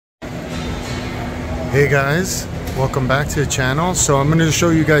Hey guys, welcome back to the channel. So I'm going to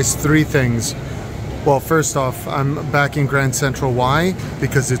show you guys three things. Well, first off, I'm back in Grand Central. Why?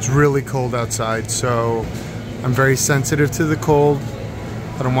 Because it's really cold outside, so I'm very sensitive to the cold.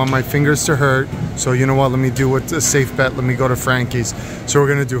 I don't want my fingers to hurt, so you know what, let me do what's a safe bet. Let me go to Frankie's. So we're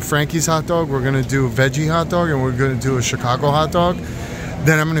going to do Frankie's hot dog, we're going to do a veggie hot dog, and we're going to do a Chicago hot dog.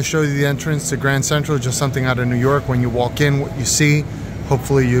 Then I'm going to show you the entrance to Grand Central, just something out of New York. When you walk in, what you see.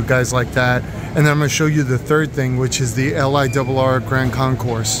 Hopefully you guys like that. And then I'm going to show you the third thing, which is the LIRR Grand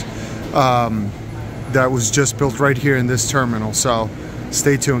Concourse that was just built right here in this terminal. So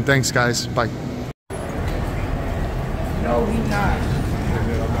stay tuned. Thanks guys. Bye. No, we not.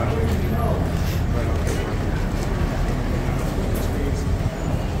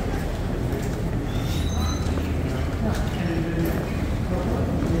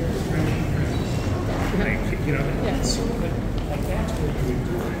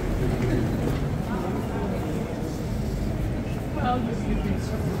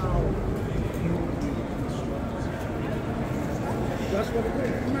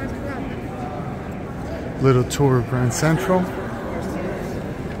 Little tour of Grand Central.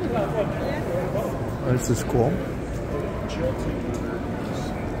 This is cool.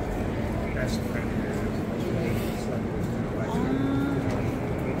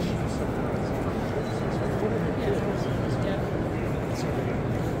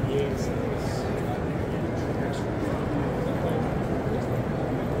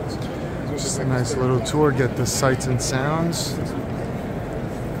 Just a nice little tour, get the sights and sounds.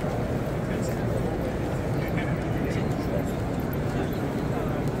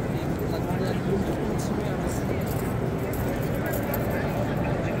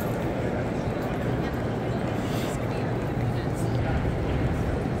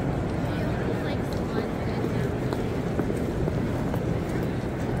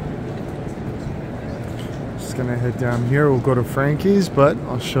 Just gonna head down here. We'll go to Frankie's, but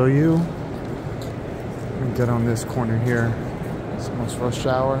I'll show you. Get on this corner here. It's almost rush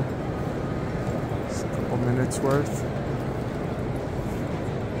hour. It's a couple minutes worth.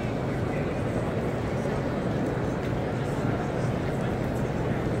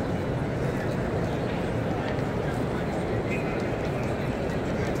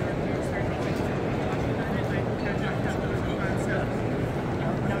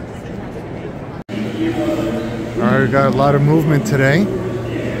 Alright, we got a lot of movement today.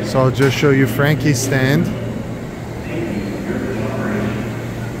 So I'll just show you Frankie's stand.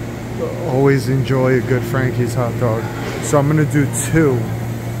 Always enjoy a good Frankie's hot dog. So I'm gonna do two.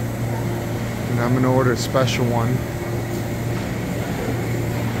 And I'm gonna order a special one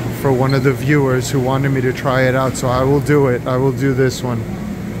for one of the viewers who wanted me to try it out. So I will do it. I will do this one.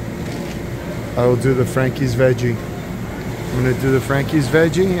 I will do the Frankie's veggie. I'm gonna do the Frankie's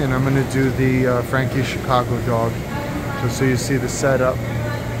veggie and I'm gonna do the Frankie's Chicago dog. Just so you see the setup.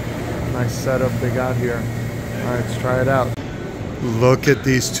 Nice setup they got here. Alright, let's try it out. Look at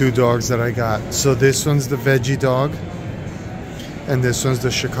these two dogs that I got. So this one's the veggie dog and this one's the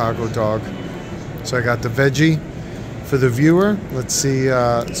Chicago dog. So I got the veggie for the viewer. Let's see,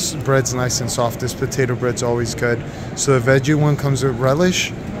 bread's nice and soft. This potato bread's always good. So the veggie one comes with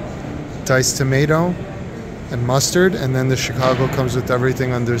relish, diced tomato, and mustard, and then the Chicago comes with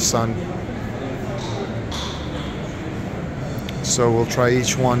everything under the sun. So we'll try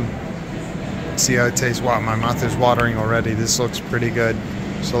each one. See how it tastes. Wow, my mouth is watering already. This looks pretty good.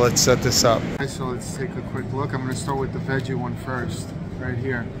 So let's set this up. Okay, so let's take a quick look. I'm going to start with the veggie one first, right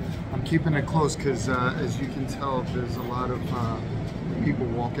here. I'm keeping it close because as you can tell, there's a lot of people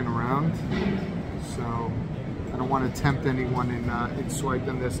walking around. So I don't want to tempt anyone in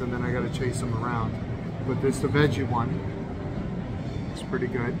swiping this and then I got to chase them around. But this, the veggie one, it's pretty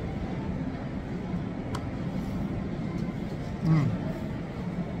good.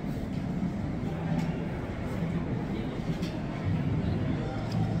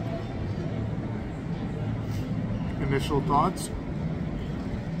 Initial thoughts?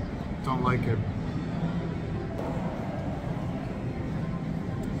 Don't like it.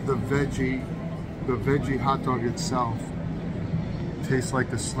 The veggie hot dog itself tastes like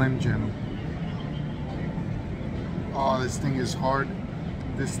the Slim Jim. Oh, this thing is hard.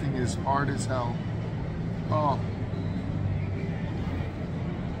 This thing is hard as hell. Oh.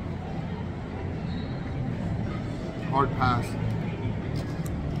 Hard pass.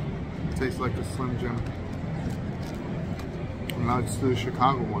 Tastes like the Slim Jim. Now let's do the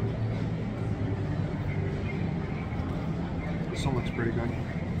Chicago one. This one looks pretty good.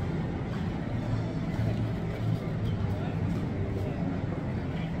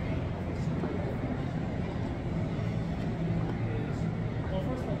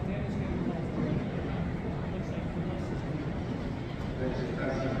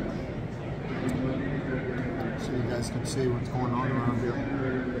 guys can see what's going on around here.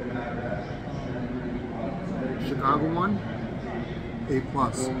 Chicago one, A+.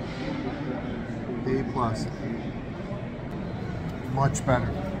 A+. Much better.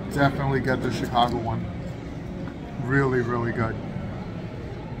 Definitely get the Chicago one. Really, really good.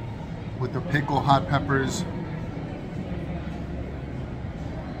 With the pickle hot peppers.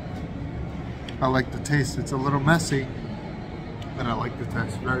 I like the taste. It's a little messy, but I like the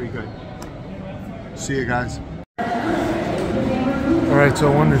taste. Very good. See you guys. Alright,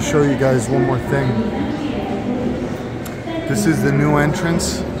 so I wanted to show you guys one more thing. This is the new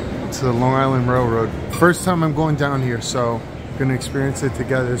entrance to the Long Island Railroad. First time I'm going down here, so I'm gonna experience it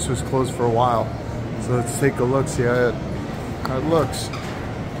together. This was closed for a while. So let's take a look, see how it looks.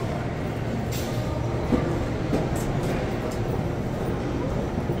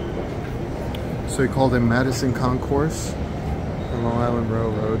 So he called it Madison Concourse and Long Island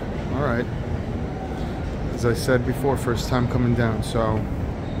Railroad. Alright. As I said before, first time coming down, so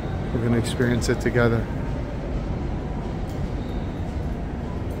we're gonna experience it together.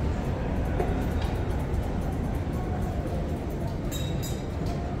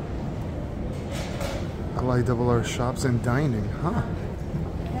 LIRR shops and dining, huh?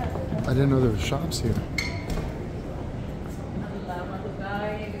 I didn't know there were shops here.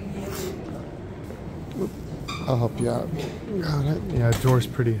 I'll help you out. Got it. Yeah, door's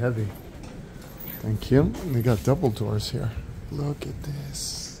pretty heavy. Thank you. They got double doors here. Look at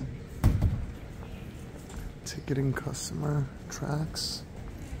this. Ticketing customer tracks.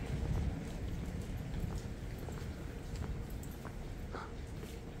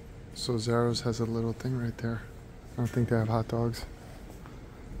 So Zaro's has a little thing right there. I don't think they have hot dogs.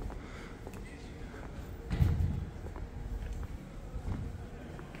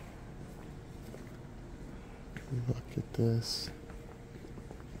 Look at this.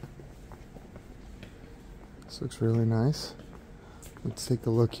 This looks really nice. Let's take a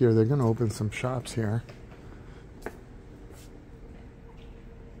look here. They're gonna open some shops here.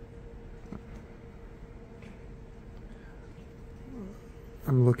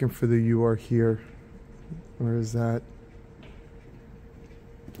 I'm looking for the "You Are Here." Where is that?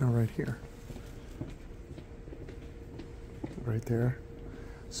 Oh, right here. Right there.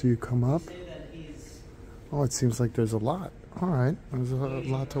 So you come up. Oh, it seems like there's a lot. All right, there's a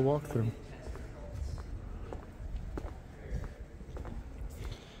lot to walk through.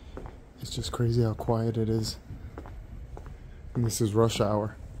 It's just crazy how quiet it is. And this is rush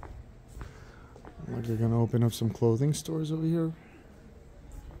hour. Like they're gonna open up some clothing stores over here.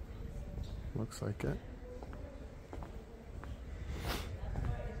 Looks like it.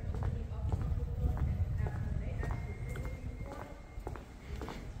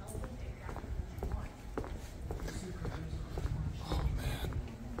 Oh man.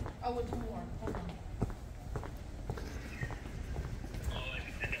 Oh, it's more. Hold on.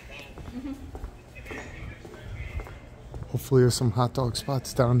 Hopefully there's some hot dog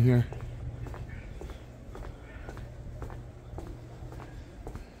spots down here.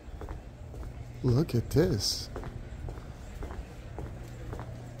 Look at this.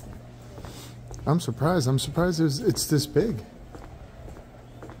 I'm surprised. It's this big.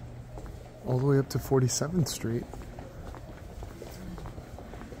 All the way up to 47th Street.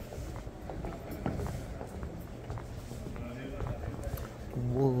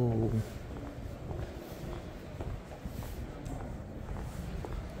 Whoa.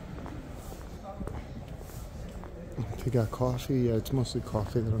 They got coffee. Yeah, it's mostly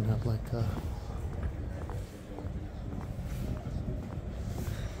coffee. They don't have like the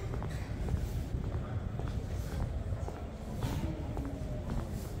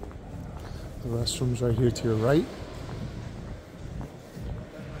restrooms right here to your right.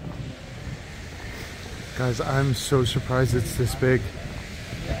 Guys, I'm so surprised it's this big.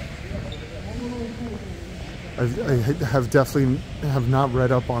 I have not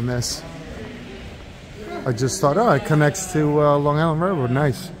read up on this. I just thought, oh, it connects to Long Island Railroad.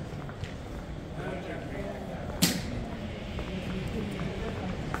 Nice.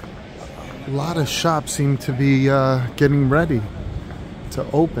 A lot of shops seem to be getting ready to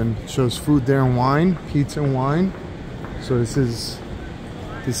open. It shows food there and wine, pizza and wine. So this is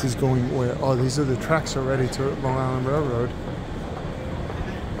going where? Oh, these are the tracks already to Long Island Railroad.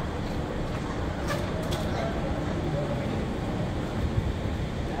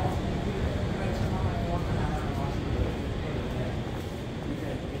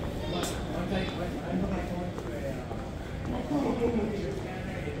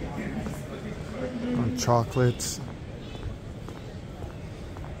 Chocolates.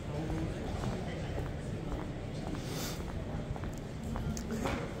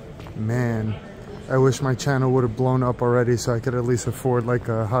 Man, I wish my channel would have blown up already so I could at least afford like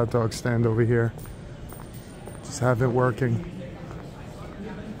a hot dog stand over here. Just have it working.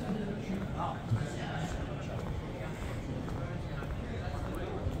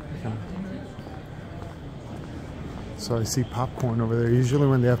 So I see popcorn over there. Usually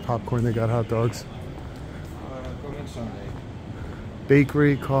when they have popcorn, they got hot dogs.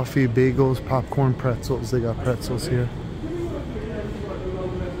 Bakery, coffee, bagels, popcorn, pretzels. They got pretzels here.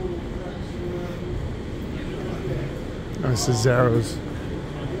 Oh, this is Zaro's.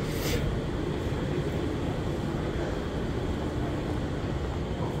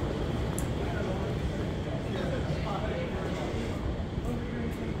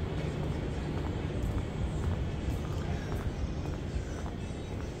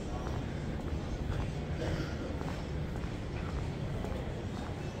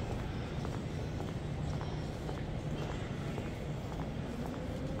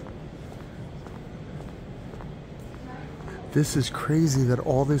 This is crazy that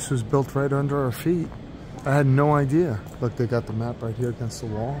all this was built right under our feet. I had no idea. Look, they got the map right here against the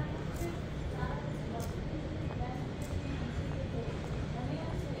wall.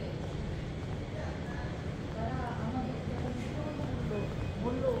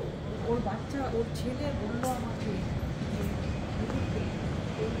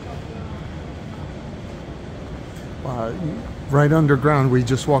 Right underground, we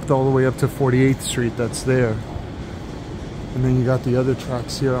just walked all the way up to 48th Street. That's there. And then you got the other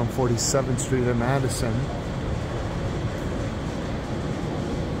tracks here on 47th Street in Madison.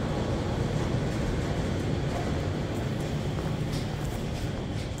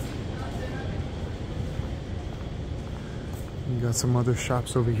 You got some other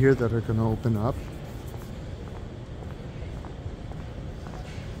shops over here that are going to open up.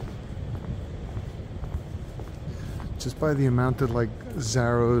 Just by the amount of like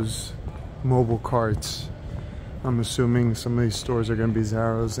Zaro's mobile carts, I'm assuming some of these stores are going to be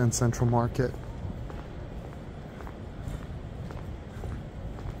Zaro's and Central Market.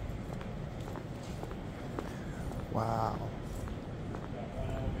 Wow.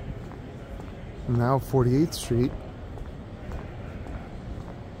 Now 48th Street.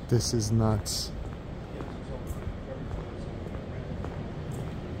 This is nuts.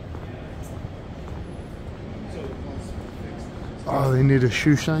 Oh, they need a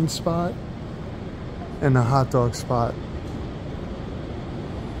shoe shine spot and a hot dog spot.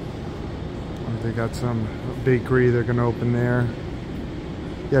 They got some bakery they're gonna open there.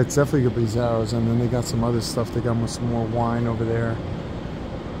 Yeah, it's definitely gonna be Zaro's, and then they got some other stuff. They got some more wine over there.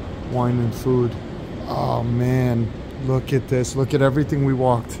 Wine and food. Oh man, look at this. Look at everything we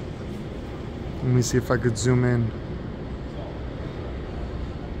walked. Let me see if I could zoom in.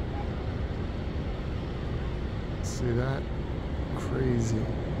 See that? Crazy.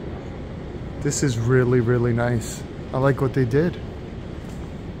 This is really, really nice. I like what they did.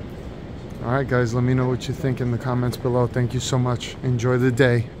 All right, guys, let me know what you think in the comments below. Thank you so much. Enjoy the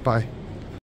day. Bye.